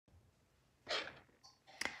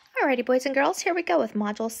Alrighty, boys and girls, here we go with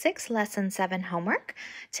Module 6, Lesson 7 homework.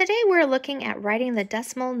 Today we're looking at writing the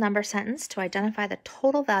decimal number sentence to identify the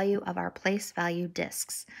total value of our place value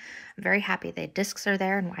discs. I'm very happy the discs are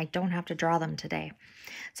there and I don't have to draw them today.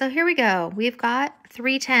 So here we go. We've got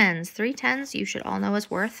 3 tens. 3 tens you should all know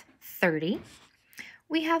is worth 30.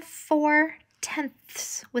 We have 4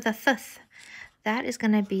 tenths with a th. That is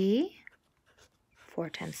going to be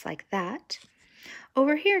 4 tenths like that.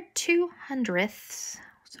 Over here, 2 hundredths.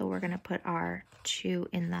 So we're going to put our 2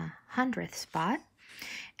 in the hundredth spot.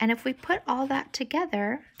 And if we put all that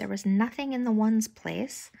together, there was nothing in the ones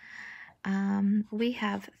place. We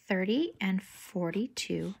have 30 and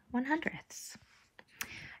 42 100ths.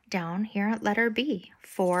 Down here at letter B,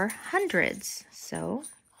 4 hundreds. So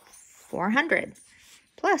 400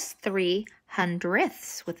 plus 3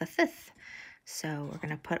 hundredths with a fifth. So we're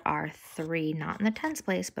going to put our 3 not in the tens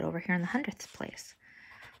place, but over here in the hundredths place.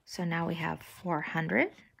 So now we have 400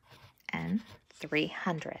 and 3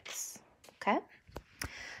 hundredths, okay?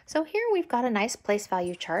 So here we've got a nice place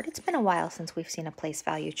value chart. It's been a while since we've seen a place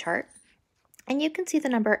value chart. And you can see the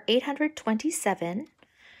number 827. I'm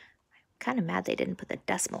kind of mad they didn't put the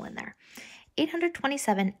decimal in there.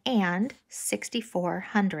 827 and 64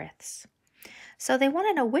 hundredths. So they want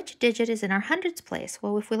to know which digit is in our hundreds place.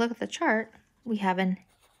 Well, if we look at the chart, we have an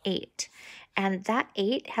 8. And that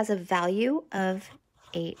 8 has a value of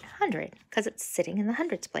 800 because it's sitting in the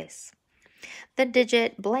hundreds place. The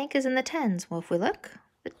digit blank is in the tens. Well, if we look,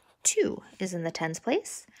 the 2 is in the tens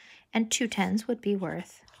place, and 2 tens would be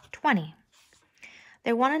worth 20.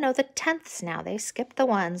 They want to know the tenths now. They skipped the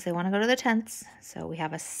ones. They want to go to the tenths. So we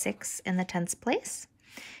have a 6 in the tens place,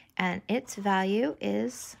 and its value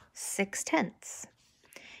is 6 tenths.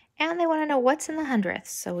 And they want to know what's in the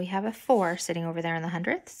hundredths. So we have a 4 sitting over there in the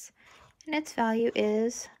hundredths, and its value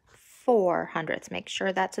is 4 hundredths. Make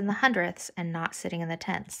sure that's in the hundredths and not sitting in the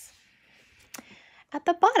tenths. At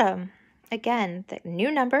the bottom, again, the new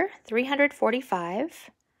number, 345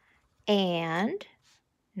 and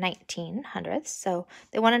 19 hundredths. So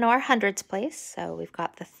they want to know our hundreds place. So we've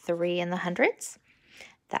got the 3 in the hundreds.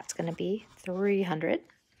 That's going to be 300.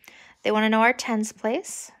 They want to know our tens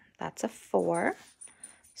place. That's a 4.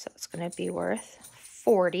 So it's going to be worth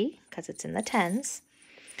 40 because it's in the tens.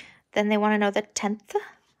 Then they want to know the tenth.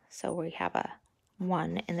 So we have a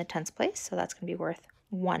 1 in the tenths place, so that's going to be worth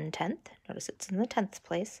 1 tenth. Notice it's in the tenths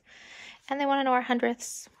place. And they want to know our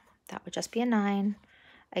hundredths. That would just be a 9.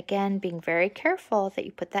 Again, being very careful that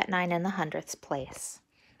you put that 9 in the hundredths place.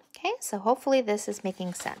 Okay, so hopefully this is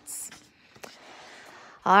making sense.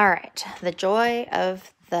 All right, the joy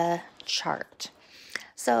of the chart.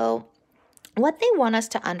 So what they want us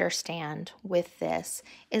to understand with this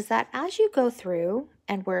is that as you go through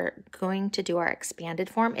and we're going to do our expanded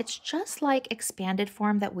form, it's just like expanded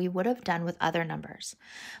form that we would have done with other numbers.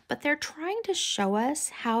 But they're trying to show us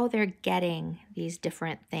how they're getting these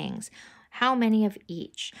different things, how many of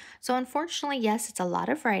each. So unfortunately, yes, it's a lot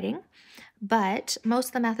of writing, but most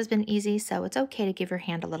of the math has been easy, so it's okay to give your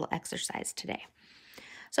hand a little exercise today.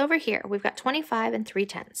 So over here, we've got 25 and 3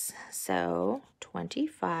 tenths. So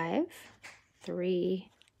 25, 3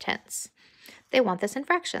 tenths. They want this in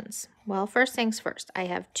fractions. Well, first things first, I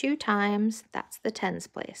have 2 times, that's the tens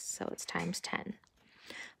place, so it's times 10.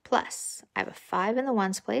 Plus, I have a 5 in the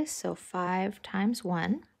ones place, so 5 times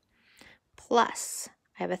 1. Plus,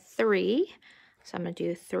 I have a 3, so I'm going to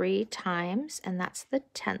do 3 times, and that's the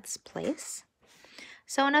tenths place.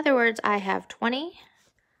 So in other words, I have 20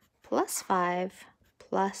 plus 5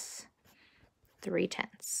 plus 3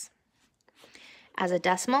 tenths. As a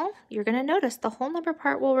decimal, you're going to notice the whole number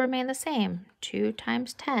part will remain the same, 2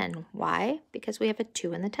 times 10. Why? Because we have a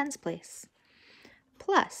 2 in the tens place.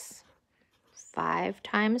 Plus 5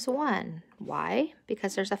 times 1. Why?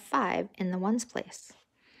 Because there's a 5 in the ones place.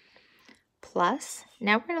 Plus,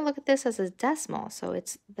 now we're going to look at this as a decimal, so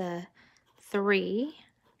it's the 3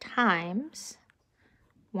 times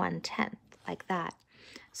 1/10, like that.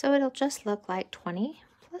 So it'll just look like 20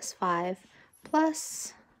 plus 5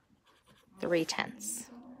 plus 3 tenths.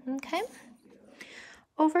 Okay.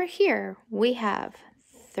 Over here, we have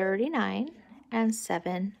 39 and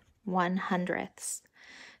 7 100ths.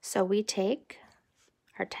 So we take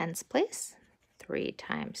our tens place, 3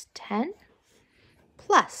 times 10,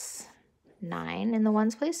 plus 9 in the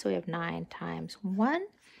ones place. So we have 9 times 1,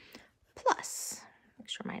 plus, make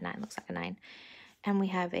sure my 9 looks like a 9. And we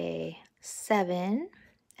have a 7,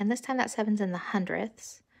 and this time that 7's in the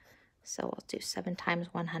hundredths. So we'll do 7 times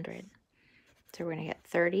 100. So we're going to get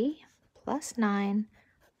 30 plus 9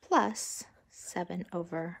 plus 7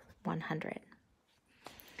 over 100.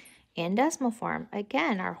 In decimal form,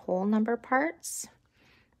 again, our whole number parts,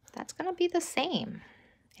 that's going to be the same.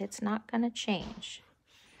 It's not going to change.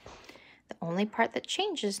 The only part that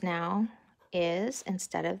changes now is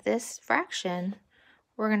instead of this fraction,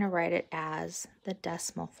 we're going to write it as the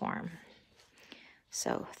decimal form.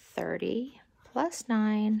 So 30 plus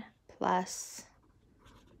 9 plus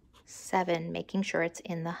 7, making sure it's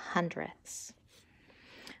in the hundredths.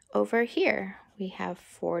 Over here, we have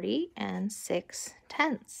 40 and 6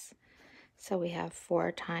 tenths. So we have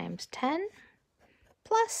 4 times 10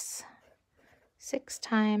 plus 6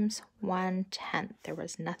 times 1/10. There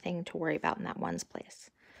was nothing to worry about in that ones place.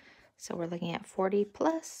 So we're looking at 40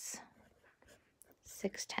 plus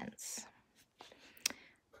 6 tenths.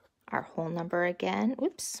 Our whole number again,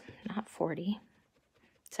 oops, not 40.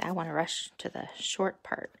 So I want to rush to the short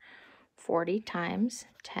part. 40 times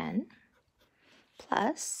 10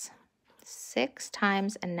 plus 6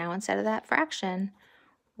 times, and now instead of that fraction,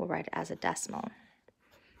 we'll write it as a decimal.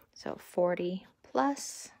 So 40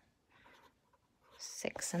 plus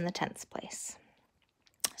 6 in the tenths place.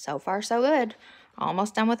 So far, so good.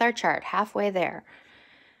 Almost done with our chart, halfway there.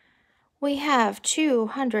 We have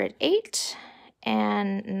 208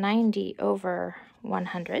 and 90 over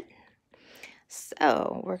 100.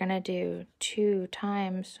 So we're going to do 2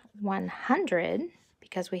 times 100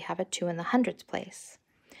 because we have a 2 in the hundreds place.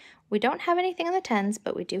 We don't have anything in the tens,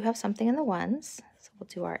 but we do have something in the ones. So we'll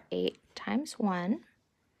do our 8 times 1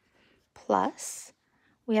 plus,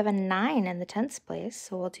 we have a 9 in the tenths place,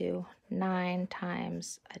 so we'll do 9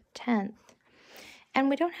 times a tenth. And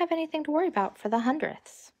we don't have anything to worry about for the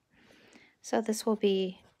hundredths. So this will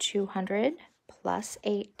be 200 plus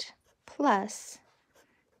 8 plus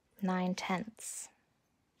 9 tenths.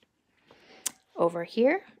 Over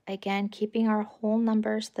here, again, keeping our whole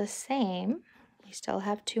numbers the same, we still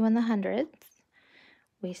have 2 in the hundredths.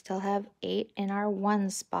 We still have 8 in our one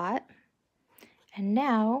spot. And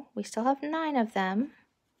now we still have 9 of them,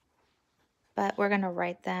 but we're going to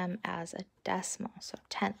write them as a decimal, so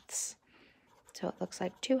tenths. So it looks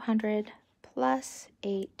like 200 plus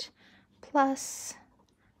 8 plus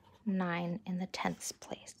 9 in the tenths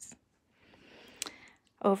place.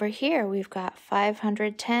 Over here, we've got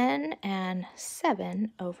 510 and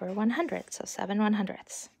 7 over 100, so 7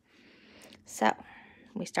 100ths. So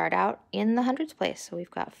we start out in the hundreds place, so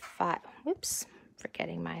we've got 5, whoops,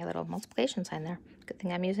 forgetting my little multiplication sign there. Good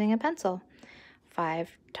thing I'm using a pencil.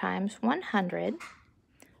 5 times 100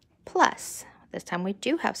 plus, this time we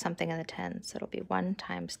do have something in the tens, so it'll be 1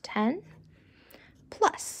 times 10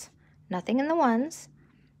 plus, nothing in the ones,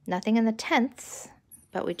 nothing in the tenths,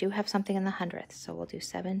 but we do have something in the hundredths, so we'll do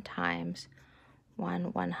 7 times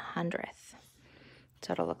 1 100th.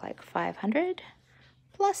 So it'll look like 500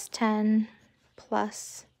 plus 10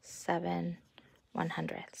 plus 7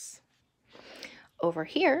 100ths. Over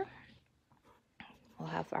here, we'll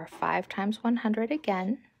have our 5 times 100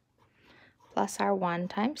 again, plus our 1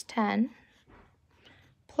 times 10,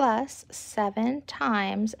 plus 7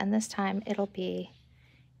 times, and this time it'll be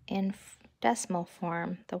in decimal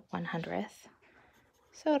form, the 100th.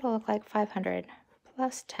 So it'll look like 500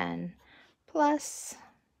 plus 10 plus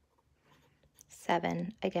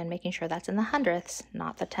 7, again making sure that's in the hundredths,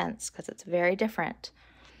 not the tenths, because it's very different.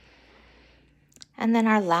 And then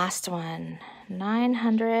our last one,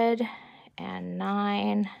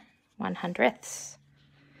 909 100ths.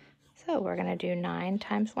 So we're going to do 9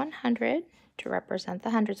 times 100 to represent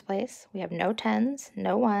the hundreds place. We have no tens,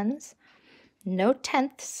 no ones, no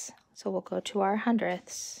tenths, so we'll go to our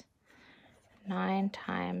hundredths. 9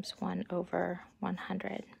 times 1 over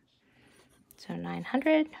 100. So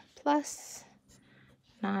 900 plus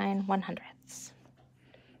 9 100ths.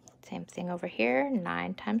 Same thing over here,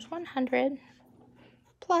 9 times 100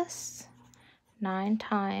 plus 9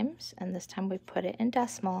 times, and this time we put it in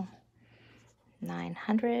decimal,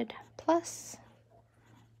 900 plus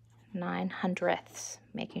 9 hundredths,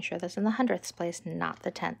 making sure that's in the hundredths place, not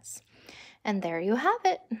the tenths. And there you have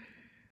it.